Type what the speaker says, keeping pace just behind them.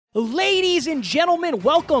Ladies and gentlemen,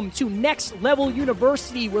 welcome to Next Level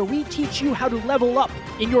University, where we teach you how to level up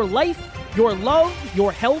in your life, your love,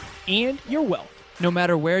 your health, and your wealth. No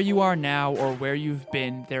matter where you are now or where you've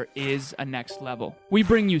been, there is a next level. We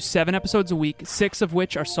bring you 7 episodes a week, 6 of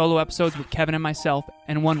which are solo episodes with Kevin and myself,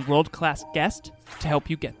 and 1 world-class guest to help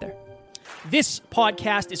you get there. This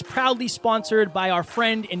podcast is proudly sponsored by our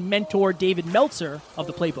friend and mentor, David Meltzer of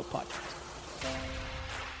the Playbook Podcast.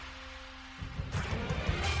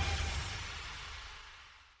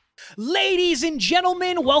 Ladies and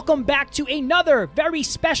gentlemen, welcome back to another very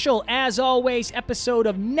special, as always, episode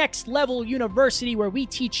of Next Level University, where we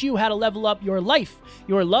teach you how to level up your life,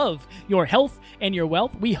 your love, your health, and your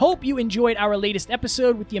wealth. We hope you enjoyed our latest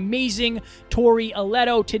episode with the amazing Tori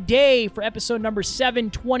Aletto. Today, for episode number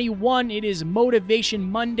 721, it is Motivation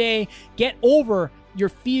Monday. Get over your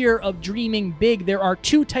fear of dreaming big. There are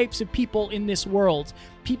 2 types of people in this world: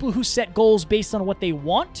 people who set goals based on what they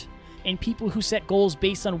want, and people who set goals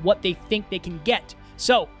based on what they think they can get.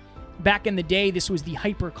 So, back in the day, this was the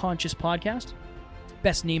Hyper Conscious Podcast.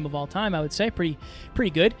 Best name of all time, I would say. Pretty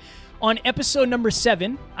good. On episode number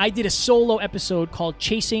 7, I did a solo episode called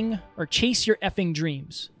Chase Your Effing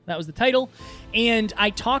Dreams. That was the title. And I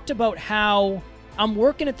talked about how I'm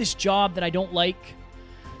working at this job that I don't like.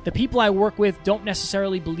 The people I work with don't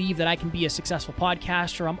necessarily believe that I can be a successful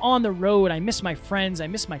podcaster. I'm on the road. I miss my friends. I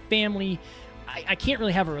miss my family. I can't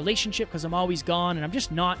really have a relationship because I'm always gone, and I'm just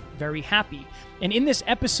not very happy. And in this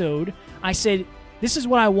episode, I said, this is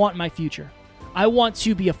what I want in my future. I want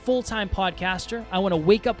to be a full-time podcaster. I want to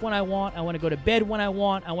wake up when I want. I want to go to bed when I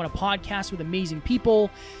want. I want to podcast with amazing people,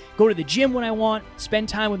 go to the gym when I want, spend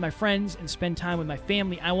time with my friends, and spend time with my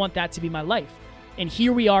family. I want that to be my life. And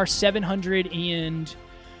here we are,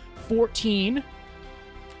 714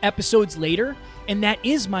 episodes later, and that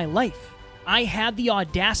is my life. I had the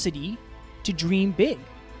audacity to dream big.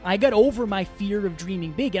 I got over my fear of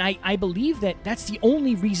dreaming big, and I believe that that's the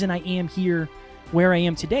only reason I am here where I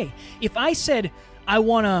am today. If I said I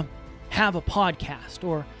want to have a podcast,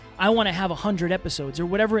 or I want to have 100 episodes, or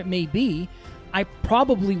whatever it may be, I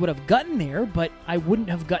probably would have gotten there, but I wouldn't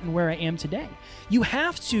have gotten where I am today. You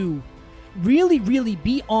have to really, really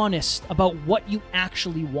be honest about what you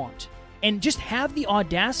actually want, and just have the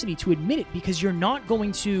audacity to admit it, because you're not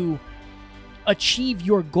going to achieve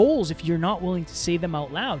your goals if you're not willing to say them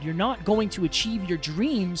out loud. You're not going to achieve your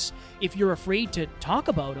dreams if you're afraid to talk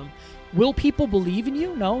about them. Will people believe in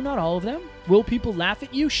you? No, not all of them. Will people laugh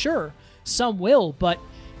at you? Sure, some will, but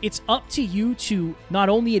it's up to you to not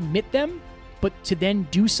only admit them, but to then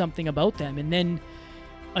do something about them. And then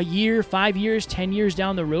a year, 5 years, 10 years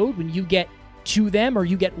down the road, when you get to them, or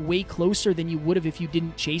you get way closer than you would have if you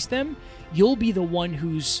didn't chase them, you'll be the one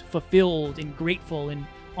who's fulfilled and grateful. And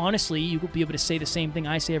honestly, you will be able to say the same thing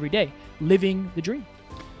I say every day: living the dream.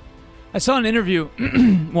 I saw an interview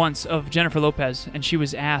once of Jennifer Lopez, and she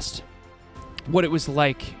was asked what it was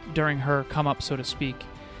like during her come up, so to speak.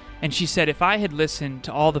 And she said, if I had listened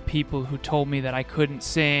to all the people who told me that I couldn't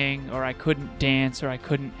sing, or I couldn't dance, or I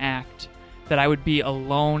couldn't act, that I would be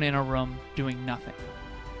alone in a room doing nothing.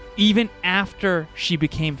 Even after she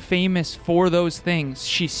became famous for those things,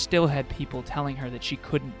 she still had people telling her that she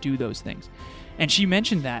couldn't do those things. And she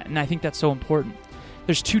mentioned that, and I think that's so important.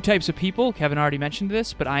 There's 2 types of people. Kevin already mentioned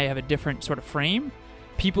this, but I have a different sort of frame.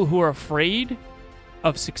 People who are afraid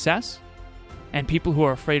of success, and people who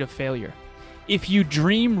are afraid of failure. If you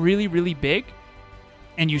dream really, really big,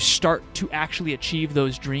 and you start to actually achieve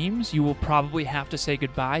those dreams, you will probably have to say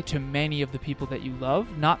goodbye to many of the people that you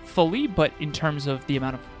love. Not fully, but in terms of the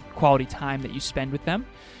amount of quality time that you spend with them.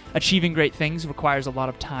 Achieving great things requires a lot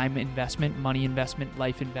of time investment, money investment,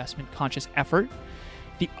 life investment, conscious effort.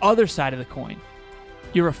 The other side of the coin,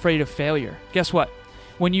 you're afraid of failure. Guess what?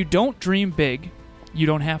 When you don't dream big, you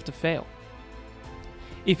don't have to fail.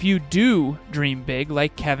 If you do dream big,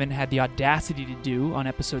 like Kevin had the audacity to do on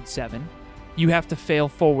episode 7, you have to fail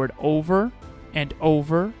forward over and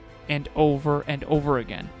over and over and over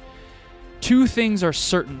again. 2 things are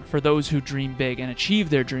certain for those who dream big and achieve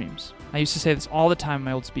their dreams. I used to say this all the time in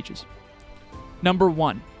my old speeches. Number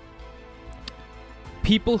 1,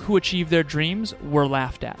 people who achieve their dreams were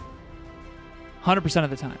laughed at. 100% of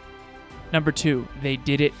the time. Number 2, they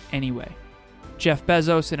did it anyway. Jeff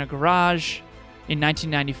Bezos in a garage. In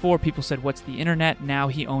 1994, people said, what's the internet? Now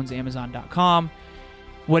he owns Amazon.com.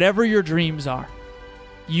 Whatever your dreams are,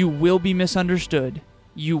 you will be misunderstood.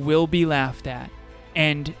 You will be laughed at.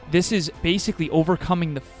 And this is basically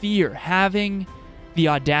overcoming the fear, having the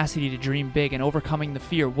audacity to dream big and overcoming the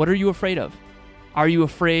fear. What are you afraid of? Are you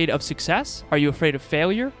afraid of success? Are you afraid of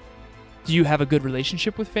failure? Do you have a good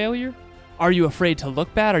relationship with failure? Are you afraid to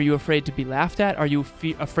look bad? Are you afraid to be laughed at? Are you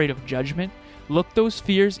afraid of judgment? Look those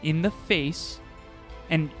fears in the face,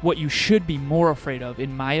 and what you should be more afraid of,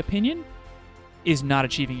 in my opinion, is not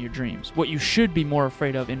achieving your dreams. What you should be more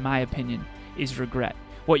afraid of, in my opinion, is regret.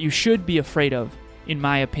 What you should be afraid of, in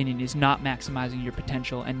my opinion, is not maximizing your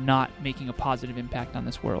potential and not making a positive impact on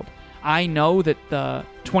this world. I know that the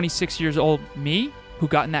 26 years old me, who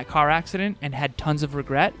got in that car accident and had tons of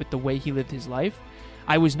regret with the way he lived his life,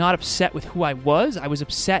 I was not upset with who I was. I was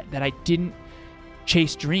upset that I didn't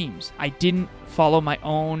chase dreams. I didn't follow my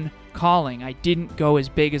own calling. I didn't go as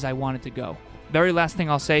big as I wanted to go. Very last thing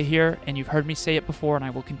I'll say here, and you've heard me say it before, and I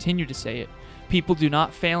will continue to say it. People do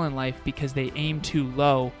not fail in life because they aim too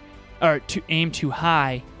low, or to aim too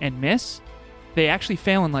high and miss. They actually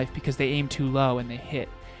fail in life because they aim too low and they hit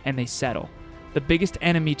and they settle. The biggest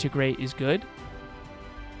enemy to great is good.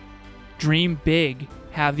 Dream big,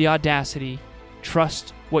 have the audacity,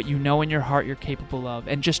 trust what you know in your heart you're capable of,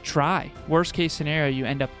 and just try. Worst case scenario, you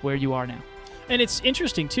end up where you are now. And it's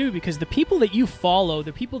interesting, too, because the people that you follow,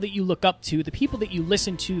 the people that you look up to, the people that you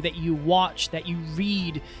listen to, that you watch, that you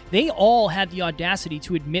read, they all had the audacity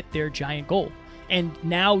to admit their giant goal. And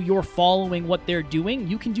now you're following what they're doing,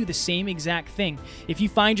 you can do the same exact thing. If you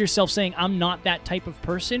find yourself saying, I'm not that type of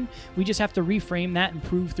person, we just have to reframe that and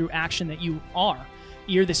prove through action that you are.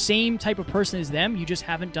 You're the same type of person as them, you just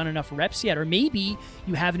haven't done enough reps yet, or maybe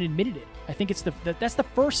you haven't admitted it. I think it's that's the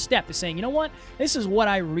first step, is saying, you know what, this is what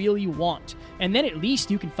I really want. And then at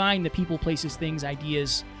least you can find the people, places, things,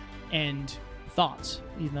 ideas, and thoughts,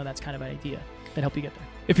 even though that's kind of an idea, that help you get there.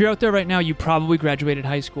 If you're out there right now, you probably graduated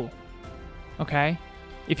high school. Okay?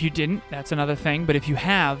 If you didn't, that's another thing. But if you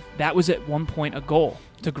have, that was at one point a goal,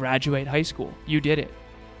 to graduate high school. You did it.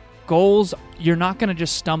 Goals, you're not going to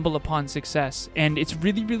just stumble upon success. And it's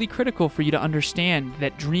really, really critical for you to understand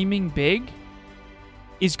that dreaming big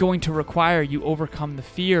is going to require you overcome the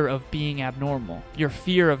fear of being abnormal, your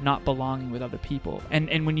fear of not belonging with other people.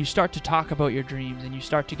 And when you start to talk about your dreams and you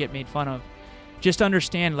start to get made fun of, just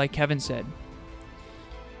understand, like Kevin said,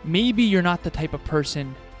 maybe you're not the type of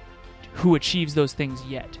person who achieves those things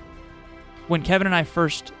yet. When Kevin and I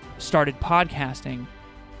first started podcasting,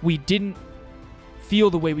 we didn't feel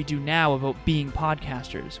the way we do now about being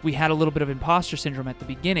podcasters. We had a little bit of imposter syndrome at the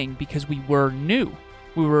beginning because we were new.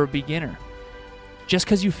 We were a beginner. Just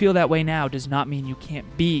because you feel that way now does not mean you can't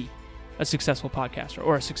be a successful podcaster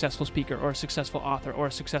or a successful speaker or a successful author or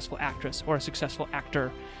a successful actress or a successful actor.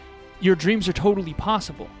 Your dreams are totally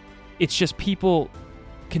possible. It's just people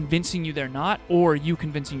convincing you they're not, or you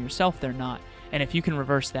convincing yourself they're not. And if you can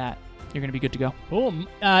reverse that, you're going to be good to go. Boom.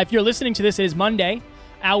 If you're listening to this, it is Monday.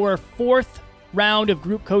 Our fourth round of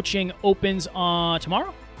group coaching opens on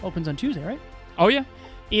tomorrow. Opens on Tuesday, right? Oh, yeah.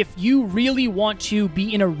 If you really want to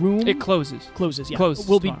be in a room... It closes. Yeah. Closes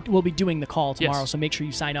We'll be doing the call tomorrow, yes. So make sure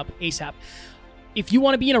you sign up ASAP. If you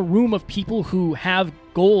want to be in a room of people who have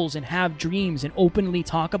goals and have dreams and openly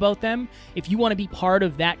talk about them, if you want to be part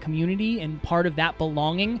of that community and part of that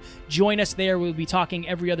belonging, join us there. We'll be talking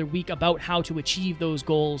every other week about how to achieve those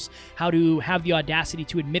goals, how to have the audacity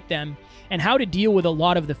to admit them, and how to deal with a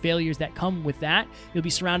lot of the failures that come with that. You'll be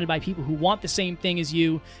surrounded by people who want the same thing as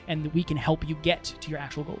you, and we can help you get to your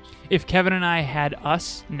actual goals. If Kevin and I had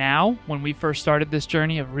us now, when we first started this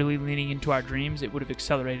journey of really leaning into our dreams, it would have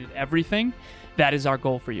accelerated everything. That is our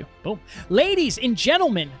goal for you. Boom. Ladies and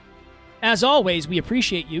gentlemen, as always, we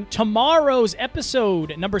appreciate you. Tomorrow's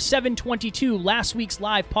episode, number 722, last week's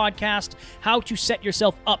live podcast, how to set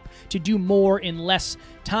yourself up to do more in less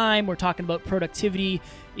time. We're talking about productivity,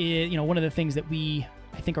 one of the things that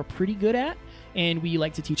I think are pretty good at, and we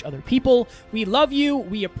like to teach other people. We love you.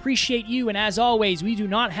 We appreciate you. And as always, we do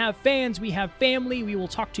not have fans. We have family. We will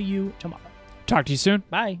talk to you tomorrow. Talk to you soon.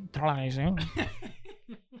 Bye. Talk to you soon.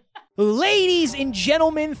 Ladies and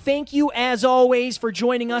gentlemen, thank you as always for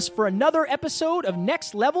joining us for another episode of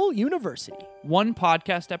Next Level University. One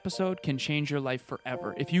podcast episode can change your life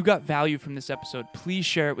forever. If you got value from this episode, please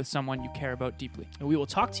share it with someone you care about deeply. And we will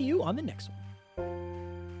talk to you on the next one.